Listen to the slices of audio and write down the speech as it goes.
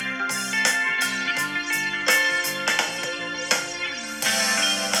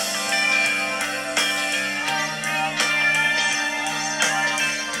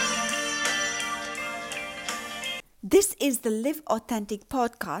is the Live Authentic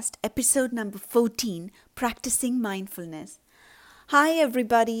podcast, episode number 14, Practicing Mindfulness. Hi,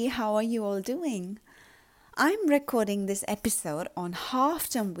 everybody. How are you all doing? I'm recording this episode on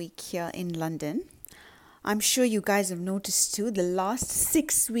half-term week here in London. I'm sure you guys have noticed too, the last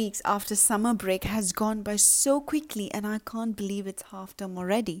 6 weeks after summer break has gone by so quickly, and I can't believe it's half-term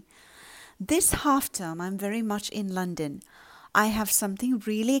already. This half-term, I'm very much in London. I have something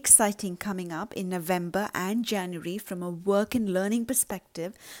really exciting coming up in November and January from a work and learning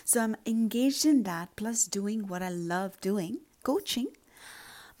perspective. So I'm engaged in that, plus doing what I love doing, coaching.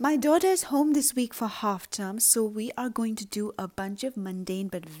 My daughter is home this week for half term, so we are going to do a bunch of mundane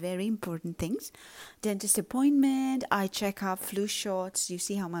but very important things. Dentist appointment, eye checkup, flu shots. You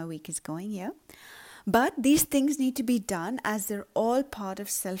see how my week is going here. But these things need to be done as they're all part of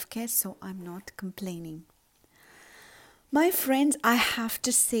self-care, so I'm not complaining. My friends, I have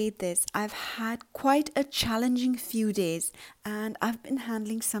to say this. I've had quite a challenging few days and I've been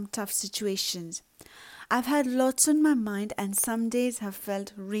handling some tough situations. I've had lots on my mind and some days have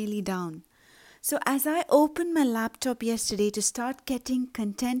felt really down. So as I opened my laptop yesterday to start getting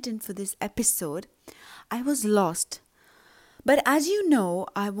content in for this episode, I was lost. But as you know,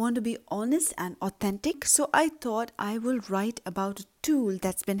 I want to be honest and authentic, so I thought I will write about a tool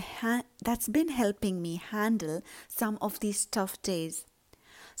that's been helping me handle some of these tough days.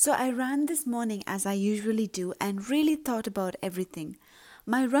 So I ran this morning as I usually do and really thought about everything.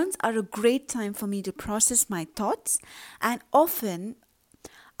 My runs are a great time for me to process my thoughts, and often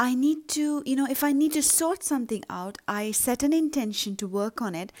I need to, if I need to sort something out, I set an intention to work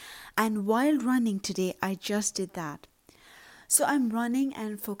on it, and while running today, I just did that. So I'm running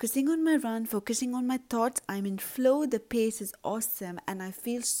and focusing on my run, focusing on my thoughts. I'm in flow. The pace is awesome and I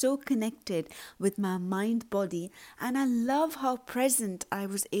feel so connected with my mind, body, and I love how present I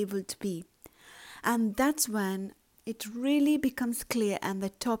was able to be. And that's when it really becomes clear and the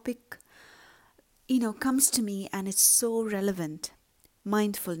topic, comes to me and it's so relevant.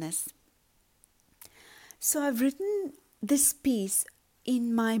 Mindfulness. So I've written this piece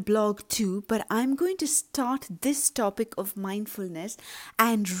in my blog too, but I'm going to start this topic of mindfulness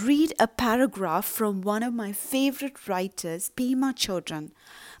and read a paragraph from one of my favorite writers, Pema Chodron.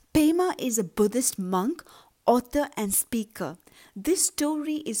 Pema is a Buddhist monk, author and speaker. This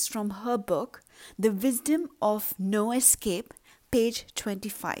story is from her book, The Wisdom of No Escape, page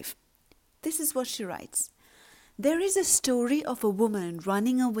 25. This is what she writes. There is a story of a woman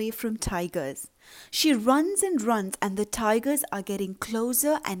running away from tigers. She runs and runs and the tigers are getting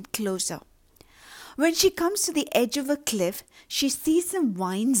closer and closer. When she comes to the edge of a cliff, she sees some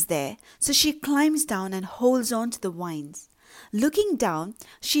vines there, so she climbs down and holds on to the vines. Looking down,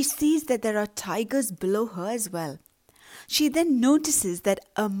 she sees that there are tigers below her as well. She then notices that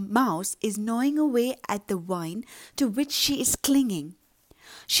a mouse is gnawing away at the vine to which she is clinging.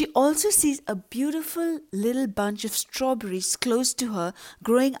 She also sees a beautiful little bunch of strawberries close to her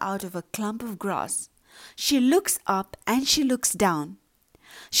growing out of a clump of grass. She looks up and she looks down.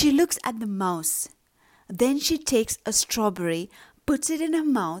 She looks at the mouse. Then she takes a strawberry, puts it in her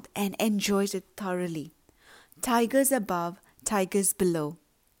mouth and enjoys it thoroughly. Tigers above, tigers below.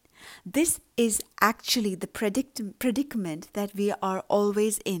 This is actually the predicament that we are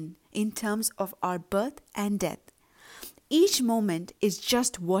always in terms of our birth and death. Each moment is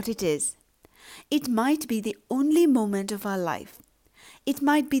just what it is. It might be the only moment of our life. It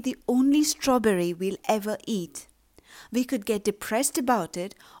might be the only strawberry we'll ever eat. We could get depressed about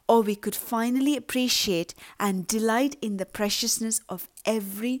it, or we could finally appreciate and delight in the preciousness of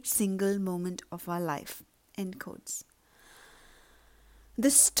every single moment of our life. End quotes.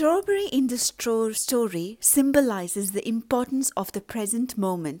 The strawberry in the story symbolizes the importance of the present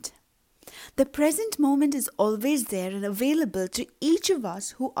moment. The present moment is always there and available to each of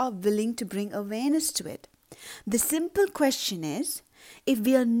us who are willing to bring awareness to it. The simple question is, if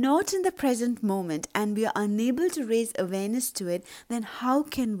we are not in the present moment and we are unable to raise awareness to it, then how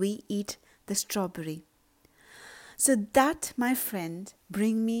can we eat the strawberry? So that, my friend,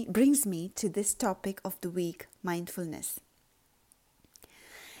 brings me to this topic of the week, mindfulness.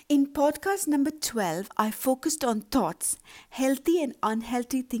 In podcast number 12, I focused on thoughts, healthy and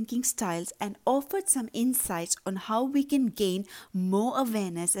unhealthy thinking styles, and offered some insights on how we can gain more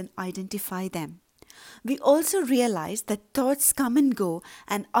awareness and identify them. We also realized that thoughts come and go,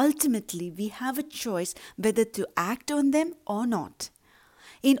 and ultimately we have a choice whether to act on them or not.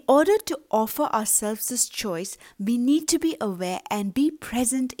 In order to offer ourselves this choice, we need to be aware and be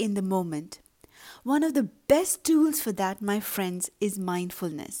present in the moment. One of the best tools for that, my friends, is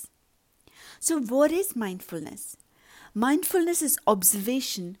mindfulness. So what is mindfulness? Mindfulness is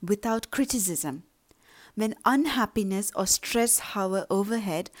observation without criticism. When unhappiness or stress hover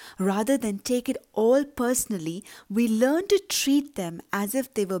overhead, rather than take it all personally, we learn to treat them as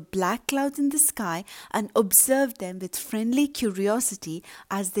if they were black clouds in the sky and observe them with friendly curiosity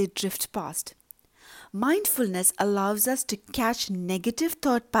as they drift past. Mindfulness allows us to catch negative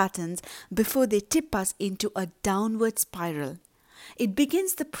thought patterns before they tip us into a downward spiral. It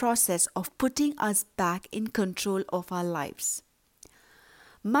begins the process of putting us back in control of our lives.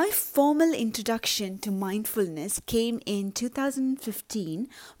 My formal introduction to mindfulness came in 2015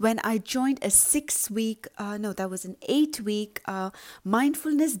 when I joined a 8-week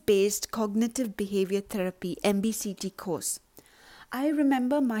mindfulness-based cognitive behavior therapy MBCT course. I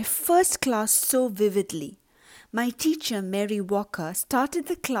remember my first class so vividly. My teacher, Mary Walker, started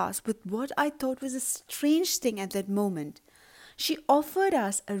the class with what I thought was a strange thing at that moment. She offered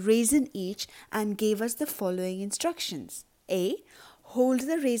us a raisin each and gave us the following instructions. A. Hold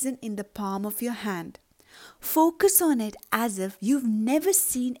the raisin in the palm of your hand. Focus on it as if you've never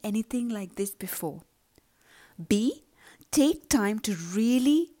seen anything like this before. B. Take time to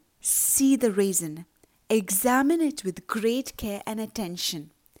really see the raisin. Examine it with great care and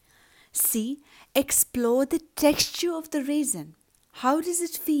attention. C. Explore the texture of the raisin. How does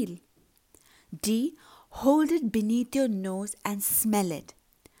it feel? D. Hold it beneath your nose and smell it.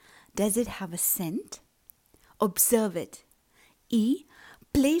 Does it have a scent? Observe it. E.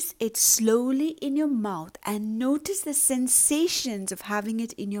 Place it slowly in your mouth and notice the sensations of having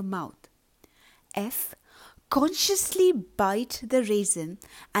it in your mouth. F. Consciously bite the raisin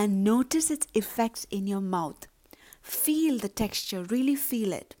and notice its effects in your mouth. Feel the texture, really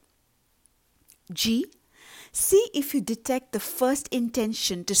feel it. G. See if you detect the first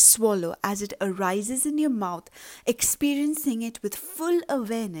intention to swallow as it arises in your mouth, experiencing it with full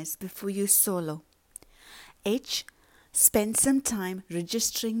awareness before you swallow. H. Spend some time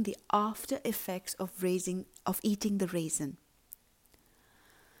registering the after effects of eating the raisin.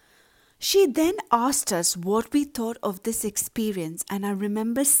 She then asked us what we thought of this experience, and I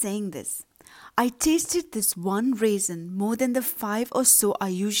remember saying this. I tasted this one raisin more than the 5 or so I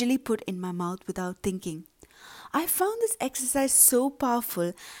usually put in my mouth without thinking. I found this exercise so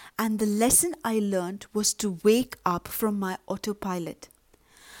powerful, and the lesson I learned was to wake up from my autopilot.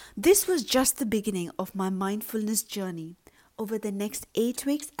 This was just the beginning of my mindfulness journey. Over the next 8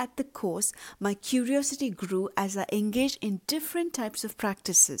 weeks at the course, my curiosity grew as I engaged in different types of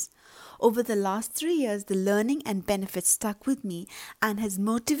practices. Over the last 3 years, the learning and benefits stuck with me and has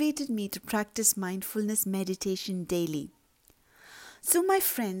motivated me to practice mindfulness meditation daily. So my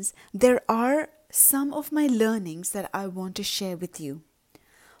friends, there are some of my learnings that I want to share with you.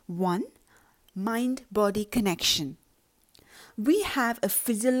 1. Mind-body connection. We have a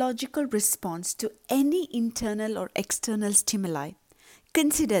physiological response to any internal or external stimuli.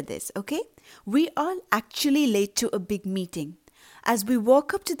 Consider this, okay? We are actually late to a big meeting. As we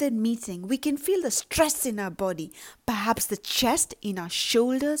walk up to that meeting, we can feel the stress in our body, perhaps the chest, in our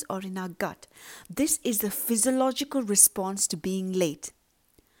shoulders, or in our gut. This is the physiological response to being late.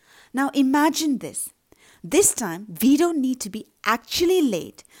 Now imagine this. This time, we don't need to be actually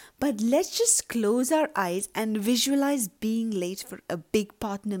late, but let's just close our eyes and visualize being late for a big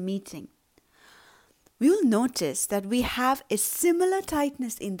partner meeting. We will notice that we have a similar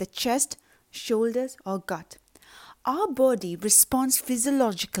tightness in the chest, shoulders, or gut. Our body responds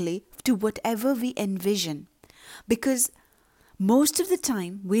physiologically to whatever we envision, because most of the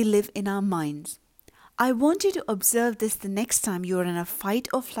time we live in our minds. I want you to observe this the next time you are in a fight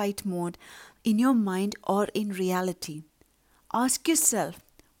or flight mode in your mind or in reality. Ask yourself,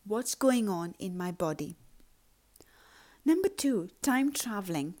 what's going on in my body? Number 2, time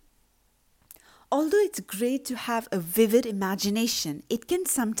traveling. Although it's great to have a vivid imagination, it can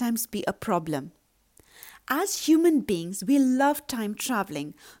sometimes be a problem. As human beings, we love time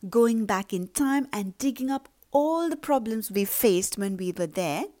traveling, going back in time and digging up all the problems we faced when we were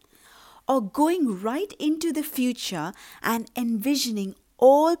there, or going right into the future and envisioning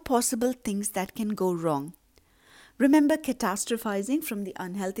all possible things that can go wrong. Remember catastrophizing from the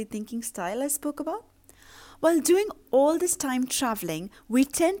unhealthy thinking style I spoke about? While doing all this time traveling, we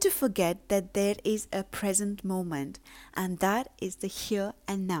tend to forget that there is a present moment, and that is the here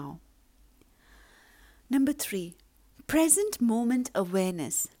and now. Number 3, present moment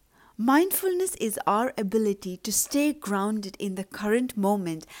awareness. Mindfulness is our ability to stay grounded in the current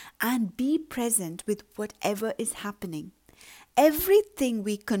moment and be present with whatever is happening. Everything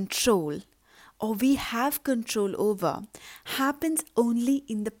we control or we have control over happens only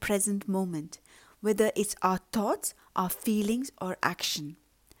in the present moment, whether it's our thoughts, our feelings, or action.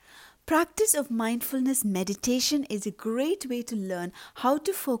 Practice of mindfulness meditation is a great way to learn how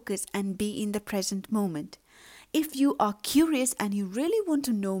to focus and be in the present moment. If you are curious and you really want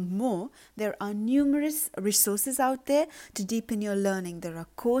to know more, there are numerous resources out there to deepen your learning. There are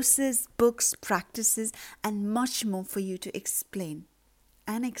courses, books, practices, and much more for you to explain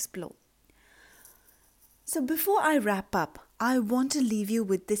and explore. So before I wrap up, I want to leave you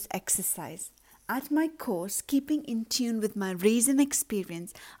with this exercise. At my course, Keeping in Tune with My Reason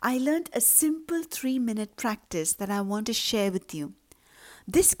Experience, I learned a simple 3-minute practice that I want to share with you.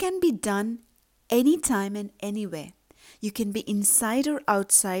 This can be done anytime and anywhere. You can be inside or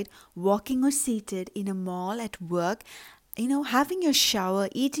outside, walking or seated in a mall, at work, having your shower,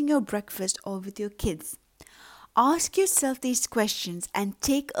 eating your breakfast, or with your kids. Ask yourself these questions and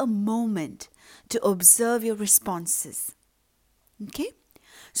take a moment to observe your responses. Okay?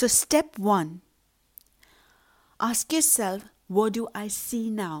 So step 1. Ask yourself, what do I see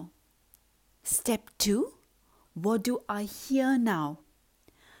now? Step 2, what do I hear now?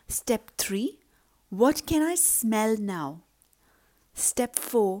 Step 3, what can I smell now? Step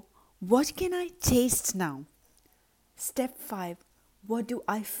 4, what can I taste now? Step 5, what do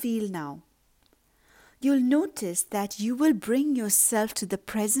I feel now? You'll notice that you will bring yourself to the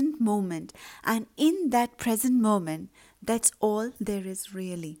present moment, and in that present moment, that's all there is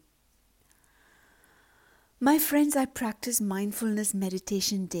really. My friends, I practice mindfulness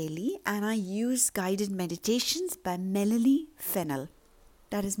meditation daily, and I use guided meditations by Melanie Fennell.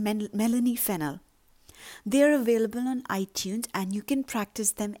 That is Melanie Fennell. They are available on iTunes and you can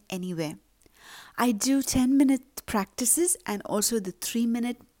practice them anywhere. I do 10-minute practices and also the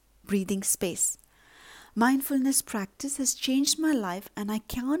 3-minute breathing space. Mindfulness practice has changed my life and I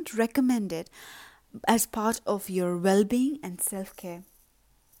can't recommend it as part of your well-being and self-care.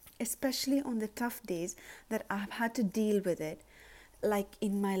 Especially on the tough days that I've had to deal with it. Like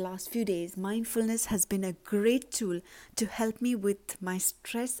in my last few days, mindfulness has been a great tool to help me with my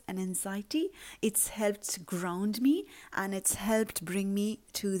stress and anxiety. It's helped ground me and it's helped bring me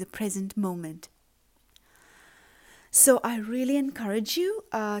to the present moment. So I really encourage you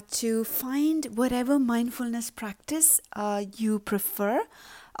to find whatever mindfulness practice you prefer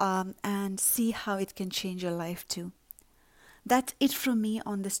and see how it can change your life too. That's it from me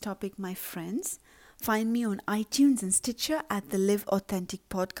on this topic, my friends. Find me on iTunes and Stitcher at the Live Authentic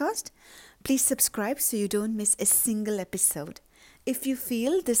podcast. Please subscribe so you don't miss a single episode. If you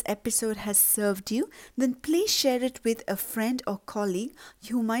feel this episode has served you, then please share it with a friend or colleague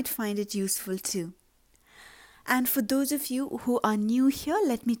who might find it useful too. And for those of you who are new here,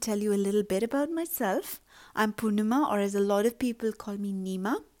 let me tell you a little bit about myself. I'm Purnima, or as a lot of people call me,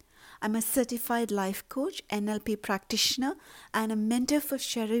 Nima. I'm a certified life coach, NLP practitioner, and a mentor for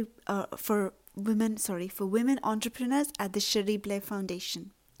women entrepreneurs at the Cherie Blair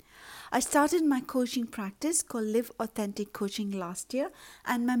Foundation. I started my coaching practice called Live Authentic Coaching last year,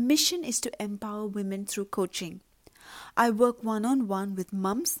 and my mission is to empower women through coaching. I work one-on-one with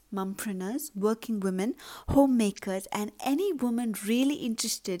moms, mompreneurs, working women, homemakers, and any woman really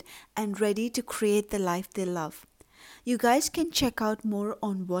interested and ready to create the life they love. You guys can check out more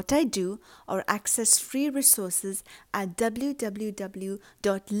on what I do or access free resources at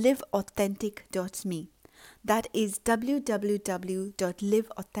www.liveauthentic.me. That is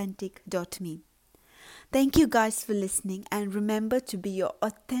www.liveauthentic.me. Thank you guys for listening, and remember to be your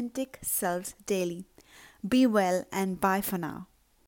authentic selves daily. Be well and bye for now.